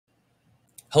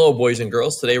Hello, boys and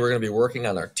girls. Today we're going to be working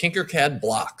on our TinkerCAD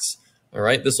blocks. All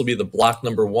right, this will be the block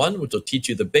number 1, which will teach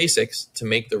you the basics to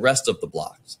make the rest of the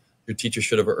blocks. Your teacher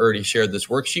should have already shared this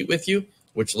worksheet with you,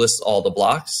 which lists all the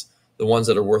blocks. The ones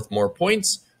that are worth more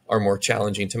points are more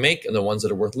challenging to make, and the ones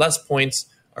that are worth less points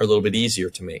are a little bit easier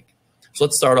to make. So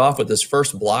let's start off with this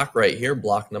first block right here,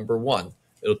 block number 1.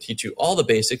 It'll teach you all the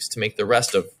basics to make the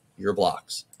rest of your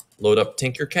blocks. Load up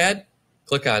TinkerCAD,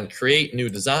 click on Create New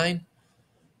Design.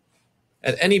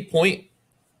 At any point,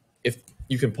 if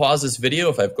you can pause this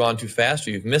video if I've gone too fast or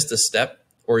you've missed a step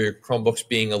or your Chromebook's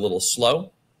being a little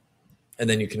slow, and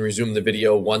then you can resume the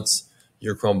video once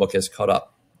your Chromebook has caught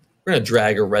up. We're going to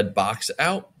drag a red box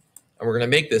out, and we're going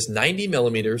to make this 90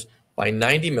 millimeters by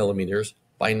 90 millimeters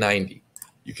by 90.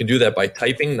 You can do that by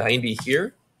typing 90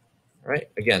 here, right?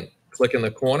 Again, click in the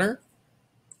corner,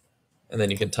 and then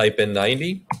you can type in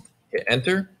 90, hit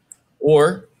enter,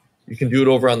 or you can do it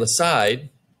over on the side.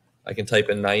 I can type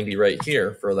in 90 right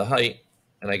here for the height,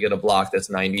 and I get a block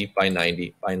that's 90 by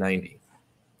 90 by 90.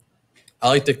 I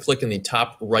like to click in the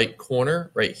top right corner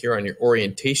right here on your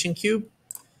orientation cube,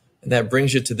 and that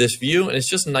brings you to this view, and it's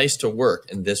just nice to work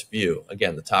in this view.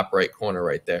 Again, the top right corner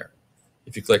right there.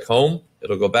 If you click home,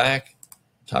 it'll go back.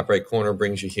 Top right corner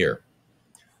brings you here.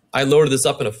 I loaded this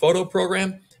up in a photo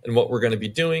program, and what we're going to be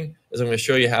doing is I'm going to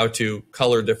show you how to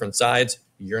color different sides.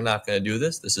 You're not going to do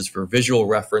this. This is for visual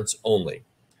reference only.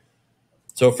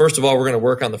 So first of all, we're going to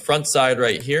work on the front side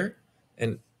right here.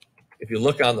 And if you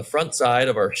look on the front side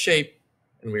of our shape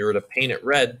and we were to paint it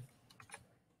red,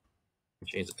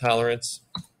 change the tolerance,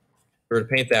 if we were to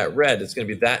paint that red, it's going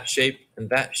to be that shape and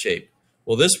that shape.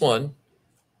 Well, this one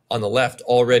on the left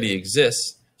already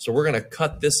exists. So we're going to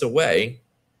cut this away.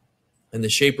 And the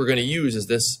shape we're going to use is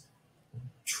this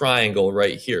triangle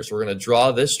right here. So we're going to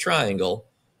draw this triangle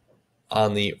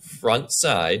on the front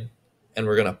side and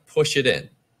we're going to push it in.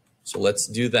 So let's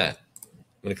do that.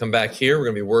 I'm going to come back here. We're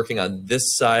going to be working on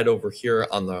this side over here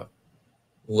on the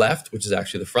left, which is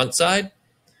actually the front side.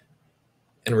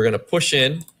 And we're going to push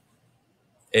in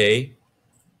a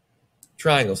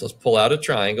triangle. So let's pull out a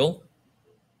triangle.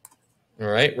 All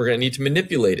right, we're going to need to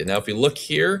manipulate it. Now, if you look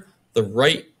here, the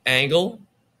right angle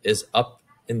is up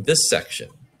in this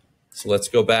section. So let's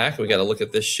go back. We got to look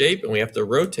at this shape, and we have to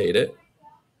rotate it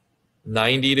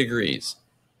 90 degrees.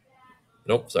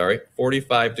 Nope, sorry,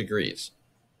 45 degrees.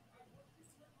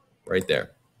 Right there.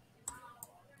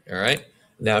 All right.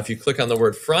 Now, if you click on the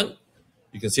word front,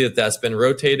 you can see that that's been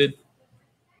rotated.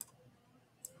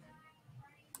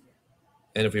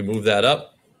 And if we move that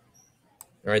up,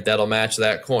 all right, that'll match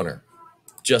that corner,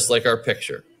 just like our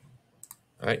picture.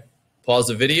 All right, pause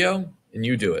the video and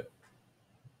you do it.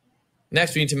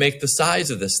 Next, we need to make the size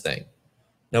of this thing.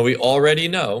 Now, we already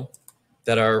know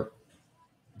that our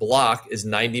block is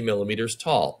 90 millimeters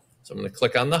tall. So I'm going to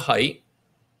click on the height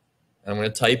and I'm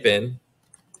going to type in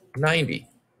 90.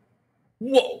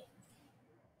 Whoa,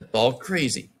 it's all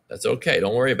crazy. That's okay.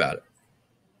 Don't worry about it.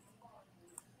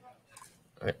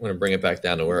 All right, I'm going to bring it back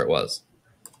down to where it was.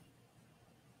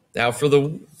 Now for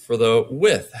the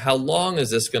width, how long is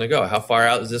this going to go? How far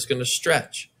out is this going to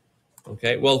stretch?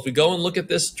 Okay, well, if we go and look at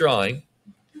this drawing,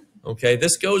 okay,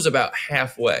 this goes about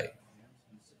halfway.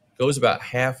 Goes about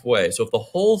halfway. So if the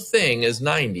whole thing is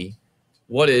 90,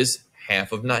 what is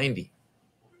half of 90?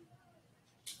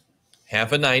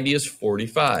 Half of 90 is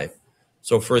 45.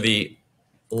 So for the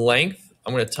length,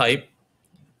 I'm going to type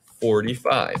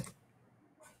 45.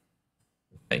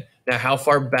 Okay. Now, how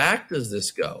far back does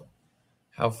this go?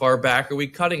 How far back are we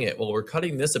cutting it? Well, we're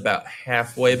cutting this about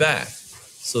halfway back.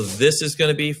 So this is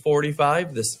going to be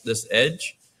 45, this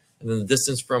edge. And then the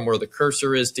distance from where the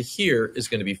cursor is to here is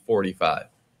going to be 45.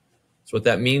 So what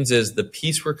that means is the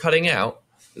piece we're cutting out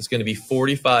is going to be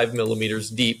 45 millimeters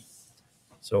deep.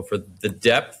 So for the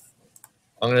depth,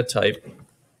 I'm going to type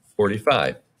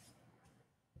 45.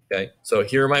 Okay, so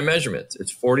here are my measurements.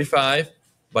 It's 45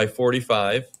 by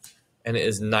 45, and it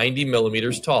is 90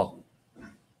 millimeters tall.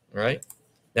 All right,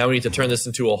 now we need to turn this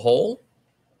into a hole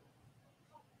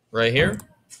right here,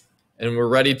 and we're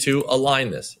ready to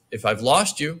align this. If I've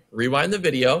lost you, rewind the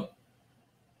video,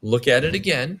 look at it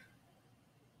again.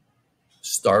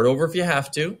 Start over if you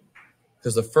have to,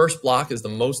 because the first block is the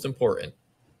most important.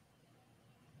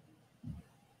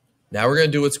 Now we're going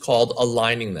to do what's called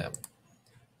aligning them.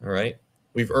 All right.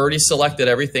 We've already selected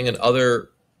everything in other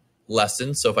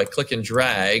lessons. So if I click and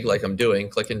drag, like I'm doing,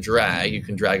 click and drag, you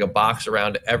can drag a box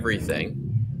around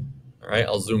everything. All right.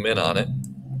 I'll zoom in on it.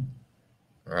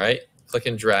 All right. Click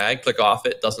and drag, click off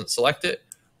it, doesn't select it.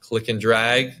 Click and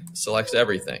drag, selects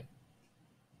everything.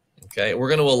 Okay. We're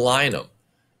going to align them.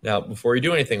 Now, before you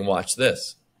do anything, watch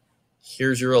this.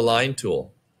 Here's your align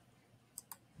tool.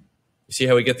 You see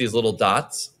how we get these little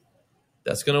dots?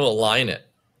 That's going to align it.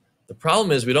 The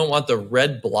problem is we don't want the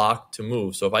red block to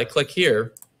move. So if I click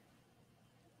here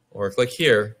or click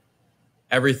here,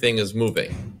 everything is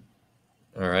moving.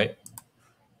 All right.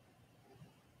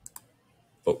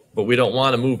 But we don't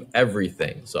want to move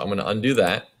everything. So I'm going to undo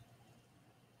that.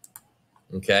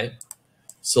 Okay.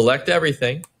 Select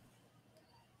everything.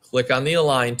 Click on the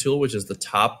Align tool, which is the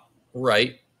top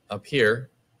right up here.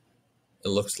 It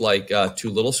looks like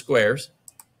two little squares.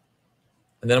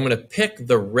 And then I'm going to pick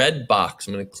the red box.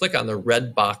 I'm going to click on the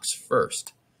red box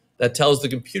first. That tells the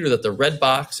computer that the red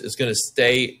box is going to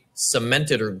stay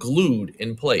cemented or glued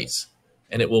in place,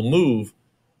 and it will move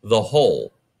the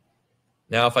whole.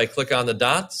 Now if I click on the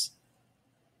dots,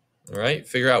 all right,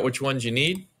 figure out which ones you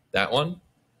need, that one,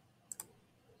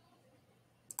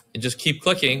 and just keep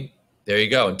clicking. There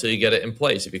you go, until you get it in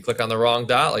place. If you click on the wrong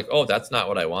dot, like, oh, that's not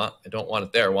what I want. I don't want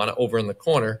it there. I want it over in the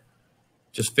corner.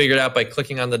 Just figure it out by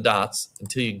clicking on the dots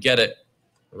until you get it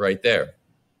right there.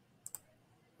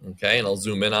 Okay, and I'll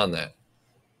zoom in on that.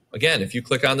 Again, if you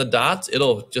click on the dots,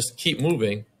 it'll just keep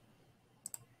moving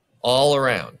all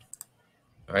around.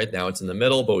 All right, now it's in the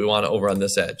middle, but we want it over on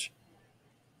this edge.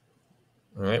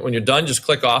 All right, when you're done, just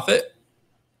click off it.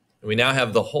 And we now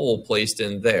have the hole placed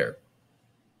in there.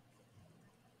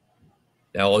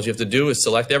 Now all you have to do is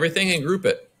select everything and group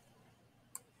it.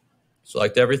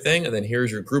 Select everything, and then here's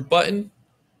your group button.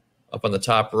 Up on the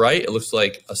top right, it looks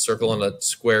like a circle and a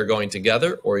square going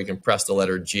together, or you can press the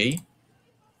letter G.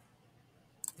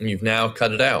 And you've now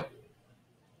cut it out.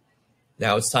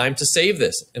 Now it's time to save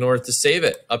this. In order to save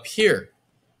it, up here,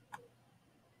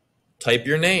 type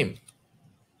your name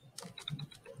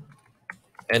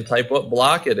and type what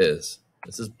block it is.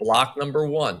 This is block number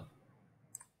 1.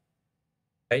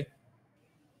 Okay.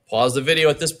 Pause the video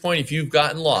at this point if you've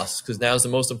gotten lost, because now is the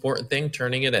most important thing,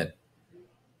 turning it in.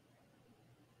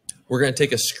 We're going to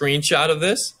take a screenshot of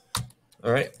this.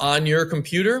 All right, on your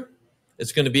computer,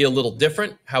 it's going to be a little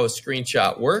different how a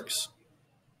screenshot works.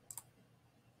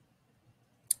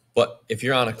 But if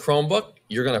you're on a Chromebook,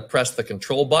 you're going to press the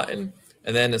control button,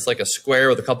 and then it's like a square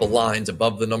with a couple lines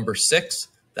above the number 6.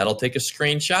 That'll take a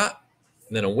screenshot,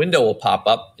 and then a window will pop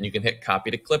up, and you can hit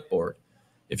copy to clipboard.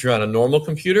 If you're on a normal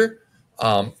computer,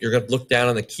 you're going to look down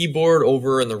on the keyboard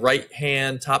over in the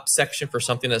right-hand top section for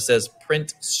something that says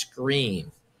print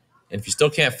screen. And if you still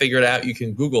can't figure it out, you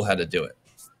can Google how to do it.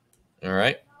 All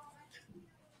right.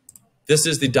 This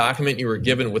is the document you were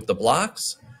given with the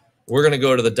blocks. We're going to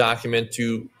go to the document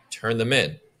to turn them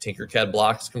in. TinkerCAD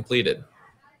blocks completed.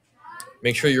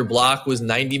 Make sure your block was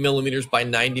 90 millimeters by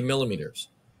 90 millimeters.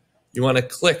 You want to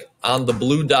click on the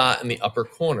blue dot in the upper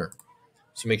corner.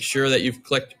 So make sure that you've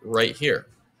clicked right here.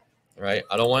 All right.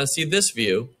 I don't want to see this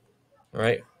view. All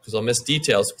right. Because I'll miss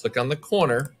details. Click on the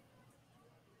corner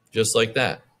just like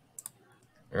that.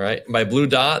 All right, my blue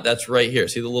dot, that's right here.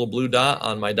 See the little blue dot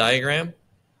on my diagram?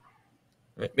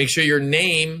 All right. Make sure your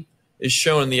name is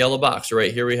shown in the yellow box.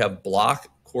 Right here we have block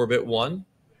Corbett 1,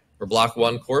 or block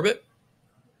 1 Corbett.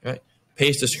 All right.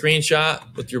 Paste a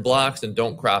screenshot with your blocks and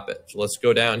don't crop it. So let's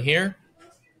go down here.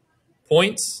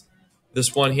 Points.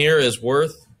 This one here is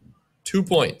worth 2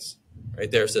 points. Right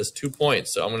there it says 2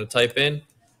 points. So I'm going to type in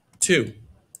 2.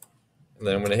 And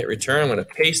then I'm going to hit return. I'm going to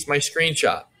paste my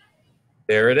screenshot.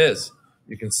 There it is.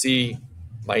 You can see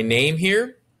my name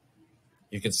here.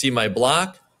 You can see my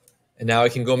block. And now I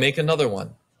can go make another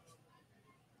one.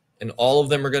 And all of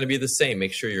them are going to be the same.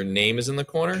 Make sure your name is in the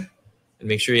corner. And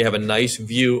make sure you have a nice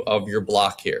view of your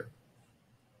block here.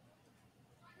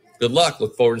 Good luck.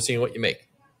 Look forward to seeing what you make.